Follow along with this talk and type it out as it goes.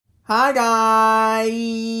Hi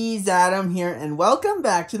guys, Adam here, and welcome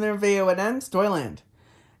back to the video at M's Toyland.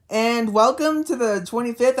 And welcome to the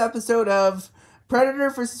 25th episode of Predator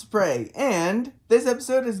vs. Prey. And this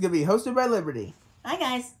episode is going to be hosted by Liberty. Hi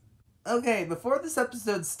guys. Okay, before this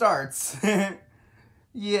episode starts,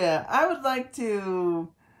 yeah, I would like to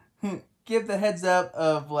give the heads up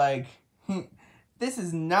of this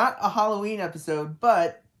is not a Halloween episode,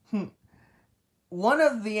 but one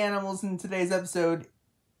of the animals in today's episode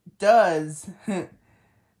does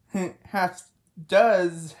have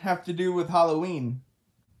to do with Halloween.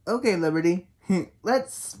 Okay, Liberty,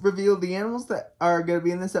 let's reveal the animals that are going to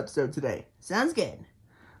be in this episode today. Sounds good.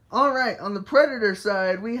 Alright, on the predator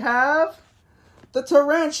side, we have the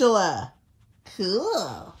tarantula.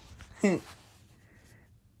 Cool.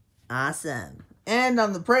 Awesome. And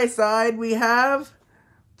on the prey side, we have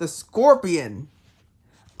the scorpion.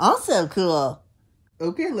 Also cool.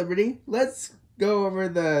 Okay, Liberty, let's go over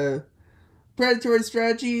the predatory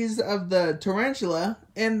strategies of the tarantula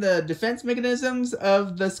and the defense mechanisms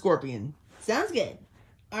of the scorpion. Sounds good.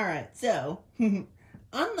 Alright, so,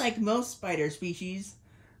 unlike most spider species,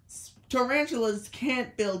 tarantulas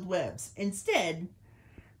can't build webs. Instead,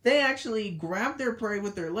 they actually grab their prey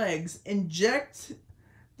with their legs, inject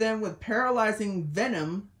them with paralyzing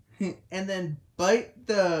venom, and then bite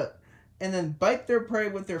their prey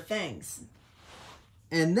with their fangs.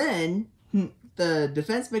 And then the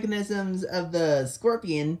defense mechanisms of the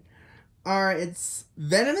scorpion are its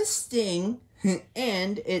venomous sting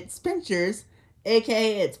and its pincers,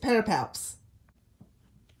 aka its pedipalps.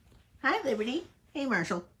 Hi, Liberty. Hey,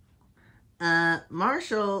 Marshall.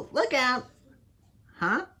 Marshall, look out.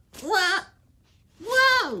 Huh? What?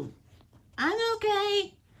 Whoa! I'm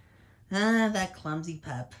okay. That clumsy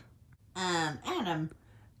pup. Adam,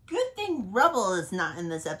 good thing Rubble is not in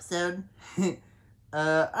this episode.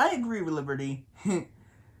 I agree with Liberty.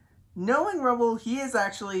 Knowing Rubble, he is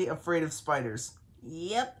actually afraid of spiders.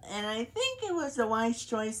 Yep, and I think it was a wise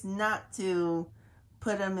choice not to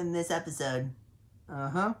put him in this episode.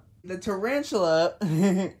 Uh-huh. The tarantula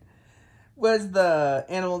was the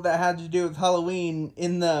animal that had to do with Halloween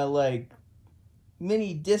in the,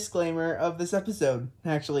 mini disclaimer of this episode,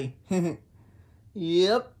 actually.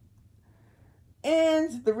 Yep.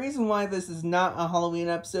 And the reason why this is not a Halloween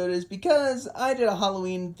episode is because I did a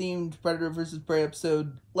Halloween-themed Predator vs. Prey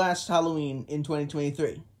episode last Halloween in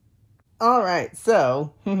 2023. Alright,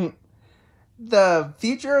 so, the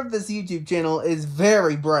future of this YouTube channel is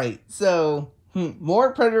very bright, so,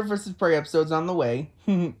 more Predator vs. Prey episodes on the way.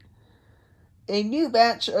 A new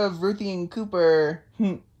batch of Ruthie and Cooper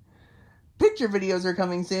picture videos are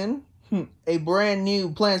coming soon. A brand new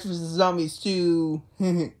Plants vs. Zombies 2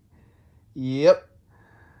 yep.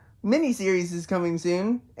 Miniseries is coming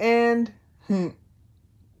soon, and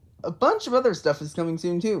a bunch of other stuff is coming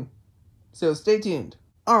soon too. So stay tuned.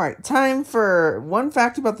 Alright, time for one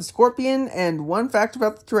fact about the scorpion and one fact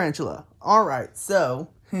about the tarantula. Alright, so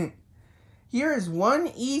here is one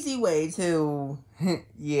easy way to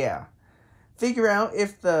figure out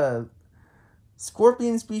if the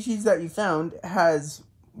scorpion species that you found has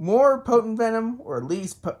more potent venom or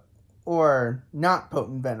or not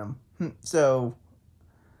potent venom. So,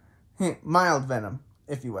 mild venom,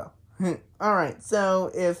 if you will. Alright, so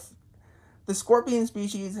if the scorpion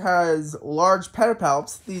species has large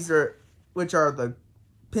pedipalps, which are the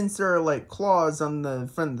pincer-like claws on the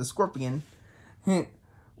front of the scorpion,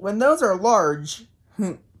 when those are large,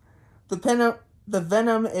 the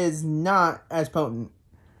venom is not as potent.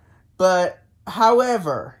 But,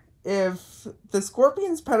 however, if the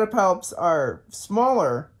scorpion's pedipalps are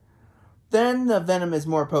smaller, then the venom is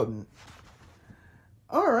more potent.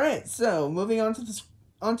 Alright, so moving on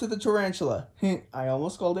to the tarantula. I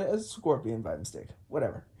almost called it a scorpion by mistake.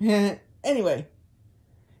 Whatever. Anyway.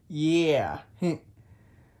 Yeah.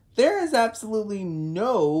 There is absolutely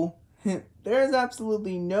no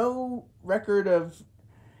record of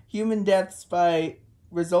human deaths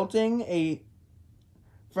resulting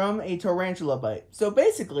from a tarantula bite. So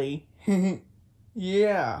basically,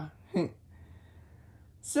 yeah.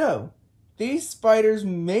 So, these spiders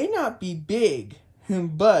may not be big,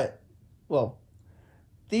 but, well,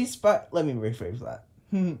 let me rephrase that.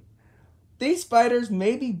 These spiders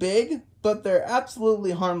may be big, but they're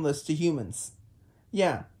absolutely harmless to humans.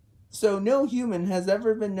 Yeah, so no human has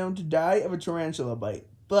ever been known to die of a tarantula bite,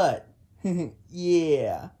 but,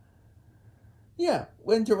 yeah. Yeah,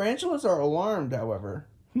 when tarantulas are alarmed, however,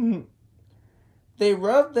 they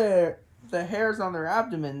rub the hairs on their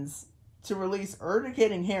abdomens to release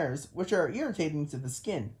urticating hairs, which are irritating to the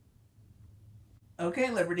skin.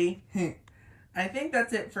 Okay, Liberty. I think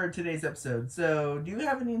that's it for today's episode. So, do you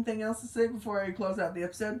have anything else to say before I close out the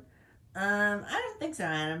episode? I don't think so,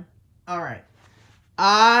 Adam. Alright.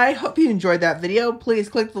 I hope you enjoyed that video. Please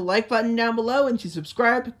click the like button down below, and to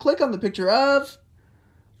subscribe, click on the picture of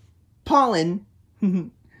Pollen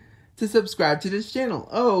to subscribe to this channel.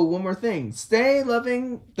 Oh, one more thing. Stay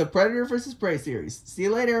loving the Predator vs. Prey series. See you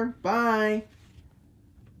later. Bye.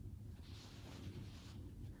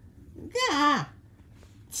 Yeah.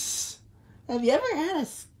 Have you ever had a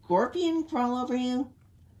scorpion crawl over you?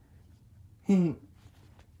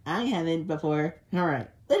 I haven't before. Alright.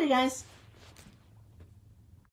 Later, guys.